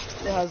Deadpool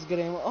has good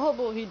aim. Oh,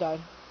 but he died.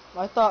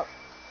 I thought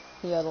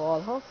he had a lot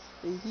of health.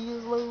 He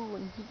is low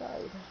and he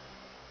died.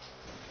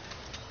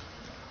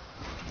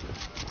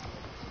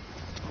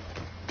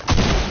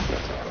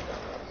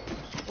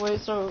 Wait,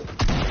 so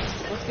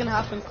what's gonna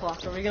happen,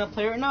 Clock? Are we gonna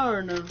play right now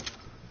or no?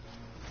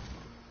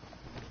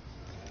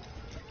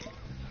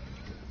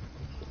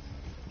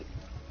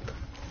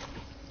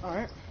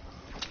 Alright.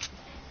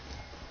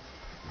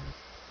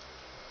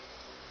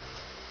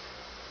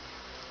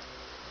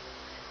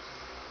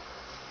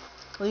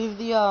 Leave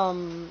the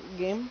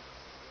game.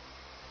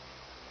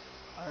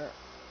 Alright.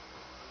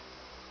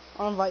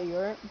 I'll invite you,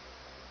 alright?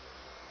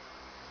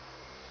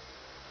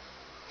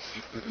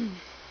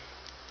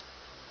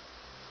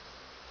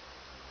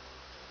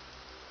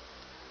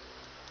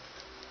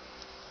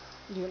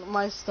 Dude,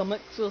 my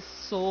stomach feels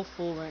so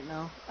full right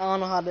now. I don't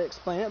know how to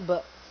explain it,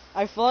 but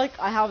I feel like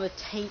I have a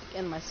tank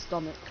in my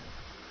stomach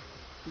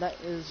that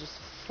is just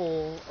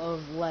full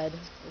of lead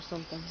or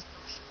something.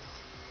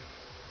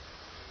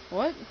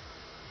 What?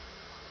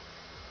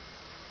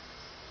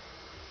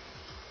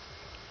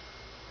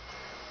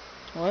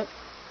 What?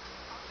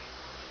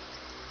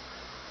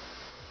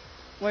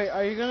 Wait,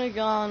 are you gonna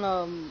go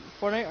on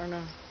Fortnite or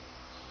no?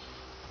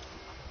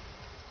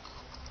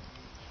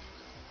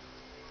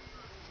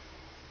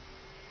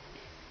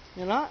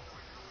 You're not?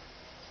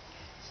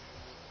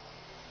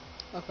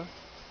 Okay.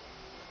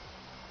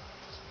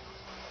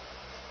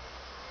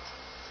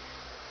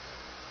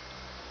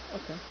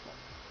 Okay.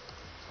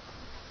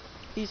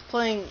 He's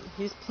playing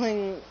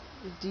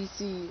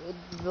DC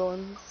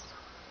villains.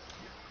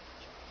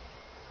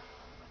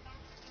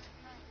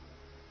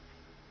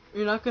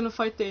 You're not gonna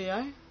fight the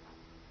AI?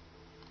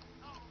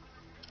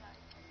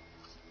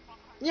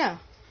 Yeah.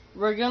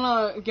 We're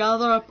gonna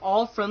gather up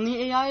all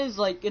friendly AIs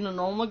like in a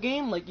normal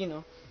game, like, you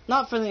know,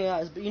 not friendly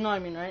AIs, but you know what I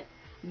mean, right?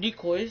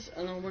 Decoys,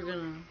 and then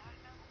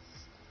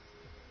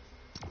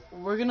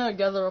we're gonna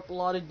gather up a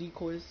lot of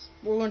decoys.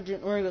 We're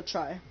gonna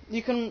try.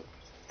 You can,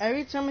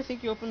 every time I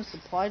think you open a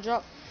supply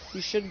drop, you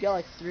should get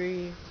like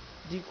 3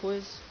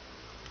 decoys.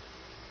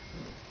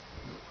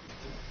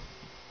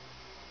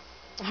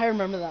 I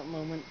remember that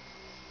moment.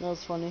 That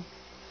was funny.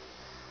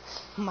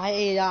 My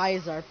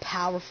AIs are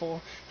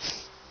powerful.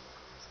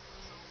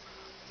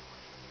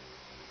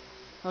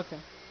 Okay.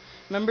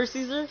 Remember,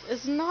 Caesar?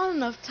 It's not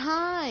enough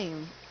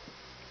time.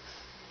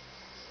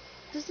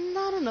 There's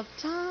not enough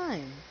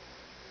time.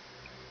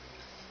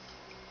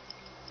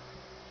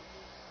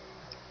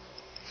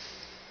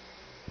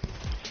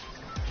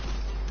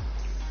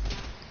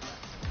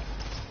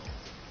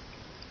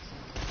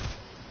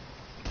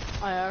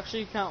 I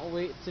actually can't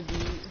wait to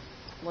be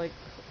like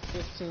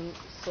 15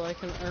 so I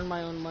can earn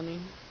my own money.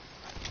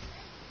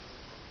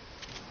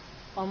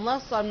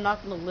 Unless I'm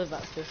not gonna live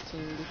at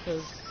 15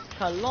 because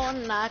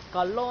Kelowna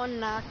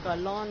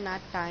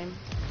time.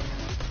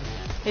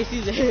 Hey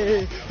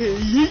Caesar.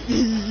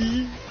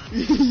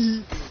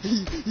 It's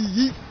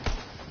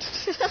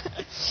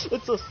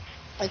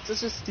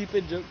such a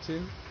stupid joke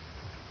too.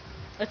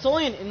 It's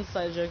only an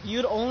inside joke.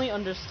 You'd only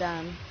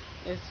understand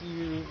if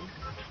you,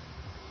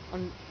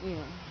 you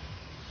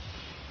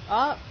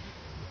know.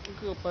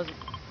 Cool, pleasant.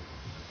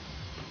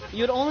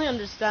 You'd only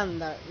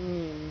understand that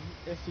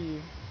if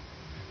you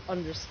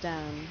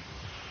understand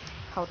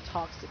how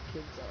toxic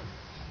kids are.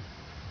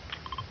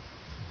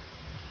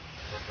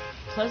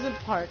 Pleasant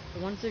Park,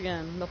 once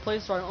again, the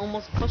place where I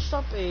almost pushed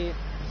up a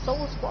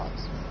solo squad.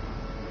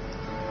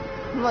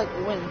 Like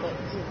win, but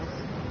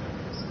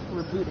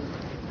rebooting.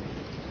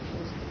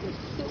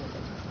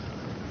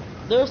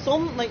 There were so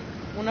like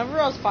whenever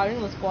I was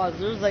fighting the squads,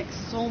 there was like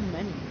so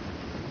many.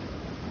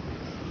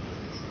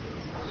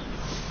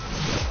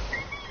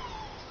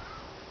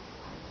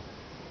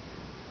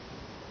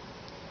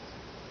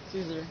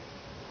 Caesar,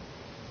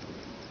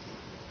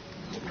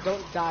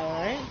 don't die,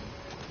 alright?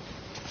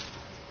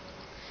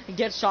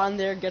 Gets shot in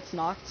there, gets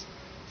knocked.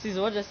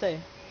 Caesar, what did I say?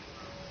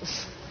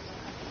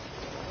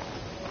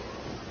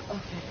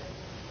 Okay.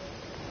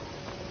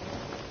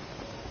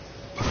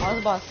 I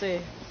was about to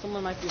say,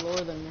 someone might be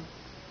lower than me.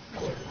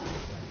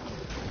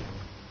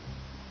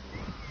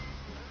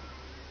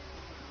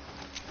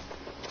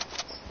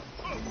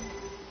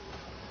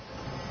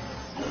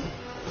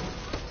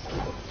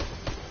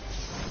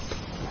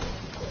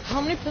 How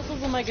many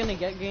pistols am I gonna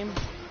get, game?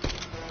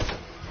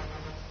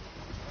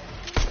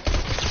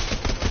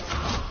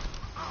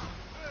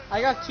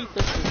 I got 2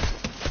 pistols.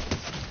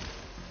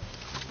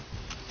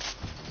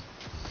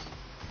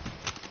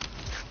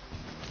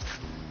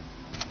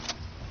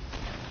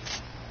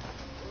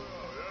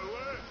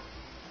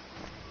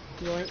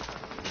 Yoink.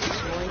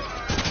 Yoink.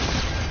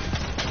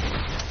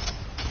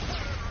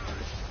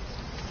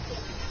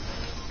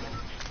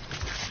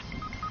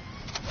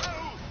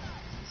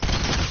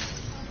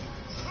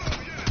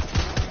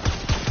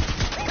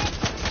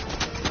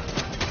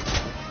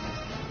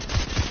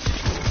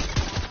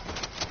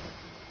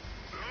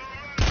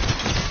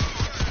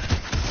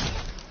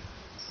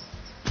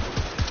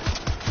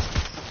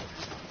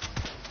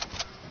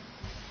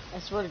 I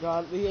swear to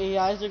God, the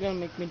AIs are gonna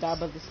make me die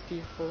by this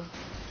people.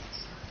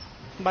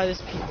 By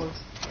this people.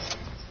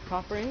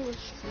 Proper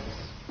English, please.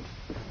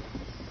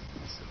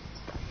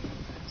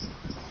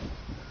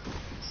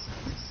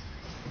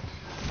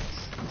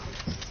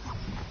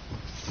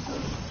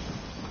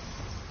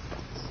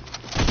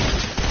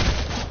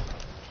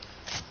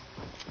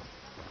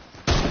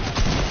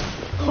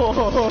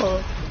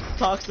 Oh,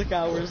 toxic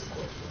hours.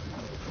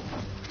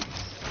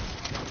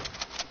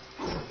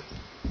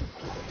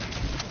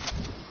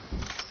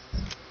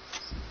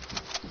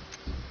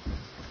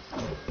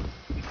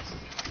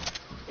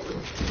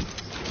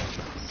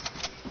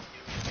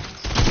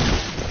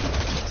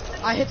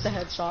 I hit the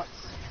headshots.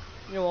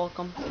 You're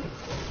welcome.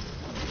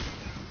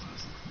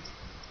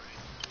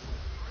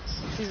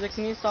 Caesar,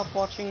 can you stop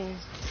watching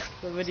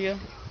the video?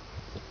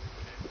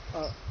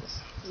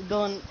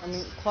 Dylan,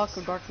 Clock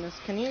of Darkness,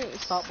 can you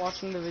stop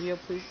watching the video,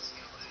 please?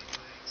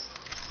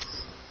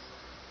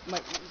 My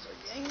ears are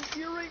getting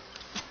fury.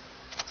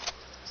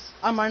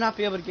 I might not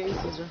be able to get you,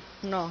 Caesar.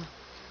 No,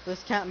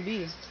 this can't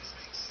be.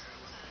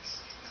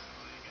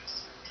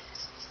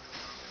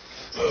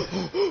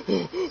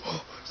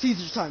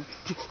 Caesar's time.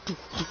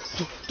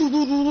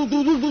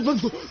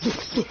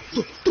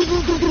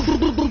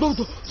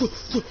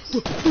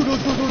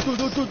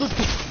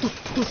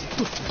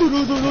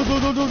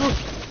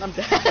 I'm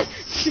dead.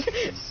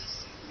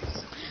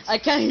 I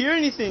can't hear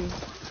anything.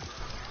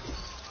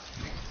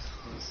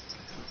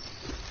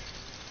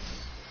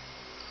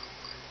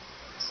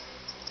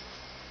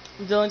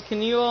 Dylan,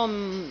 can you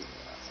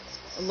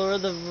lower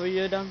the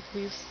video down,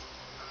 please?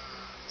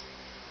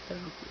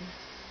 Thank you.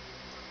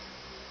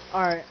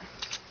 Alright.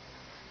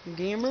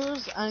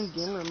 Gamers and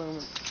gamer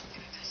moments.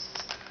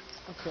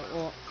 Okay,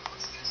 well,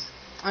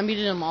 I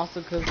muted him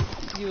also because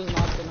he was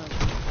not gonna.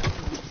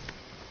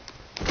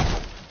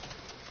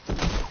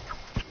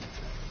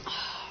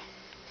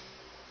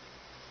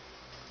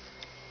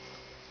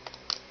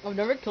 I've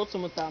never killed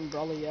someone with that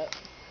umbrella yet.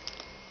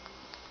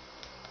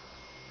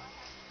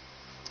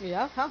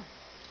 Yeah, how?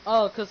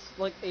 Oh, cause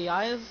like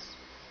AI is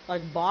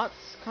like bots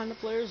kind of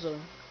players or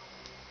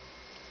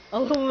a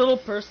little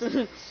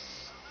person.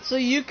 So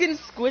you can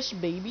squish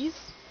babies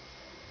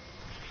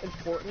in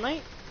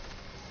Fortnite?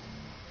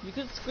 You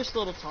can squish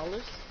little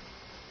toddlers?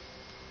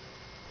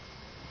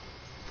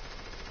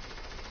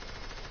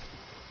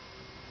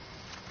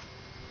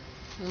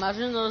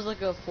 Imagine there was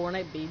like a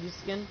Fortnite baby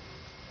skin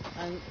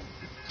and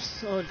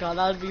oh god,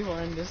 that would be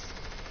horrendous.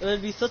 It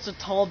would be such a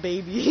tall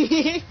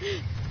baby.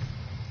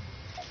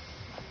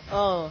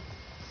 Oh,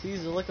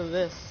 Caesar, look at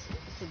this.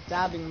 It's a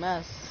dabbing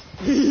mess.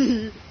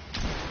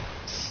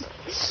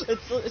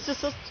 It's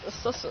just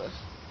such a.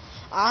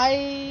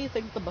 I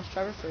think the bus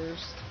driver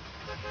first.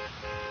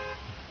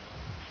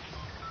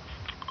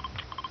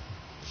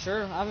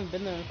 Sure, I haven't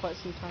been there in quite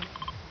some time.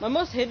 My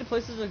most hated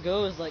places to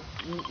go is like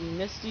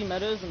Misty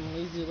Meadows and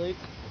Lazy Lake.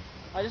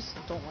 I just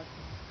don't like them.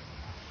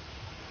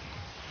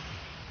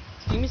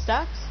 Give me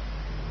stacks.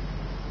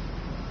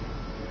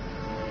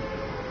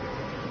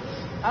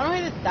 I don't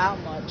hate it that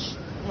much.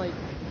 Like,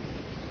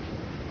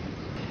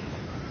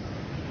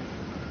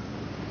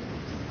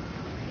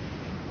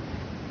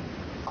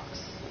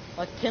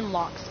 pin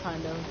locks,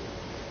 kind of.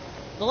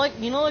 They're like,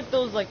 you know, like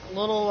those like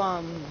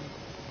little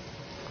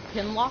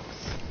pin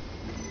locks.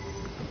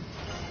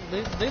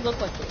 They look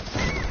like those.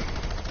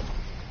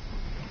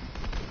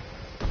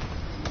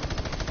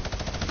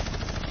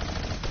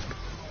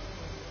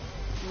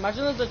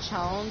 Imagine there's a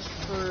challenge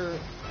for.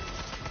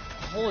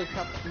 Holy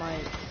crap! My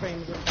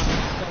frames are down so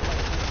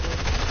much.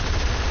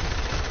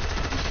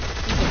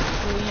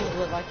 Please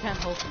live. I can't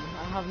help you.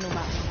 I have no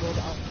map to build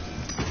up.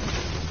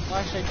 Well,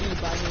 actually, I do,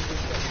 but I need this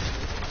stuff.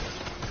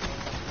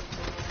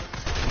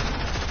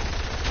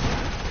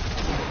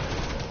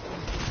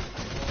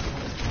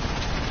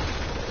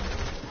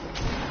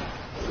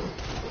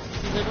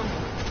 Cesar,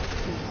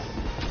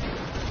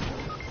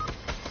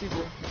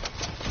 Cesar.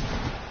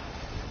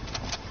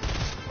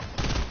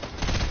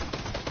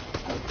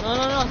 No,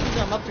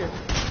 Cesar, I'm up here.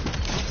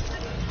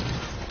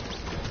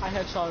 I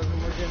headshot him,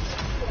 we're good.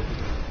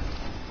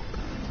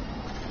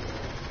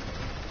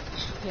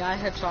 Yeah, I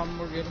headshot him,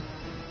 we're good.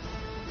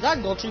 Is that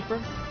a gold trooper?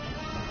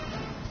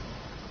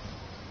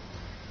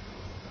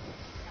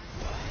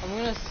 I'm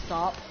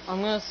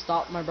gonna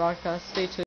stop my broadcast. Stay tuned.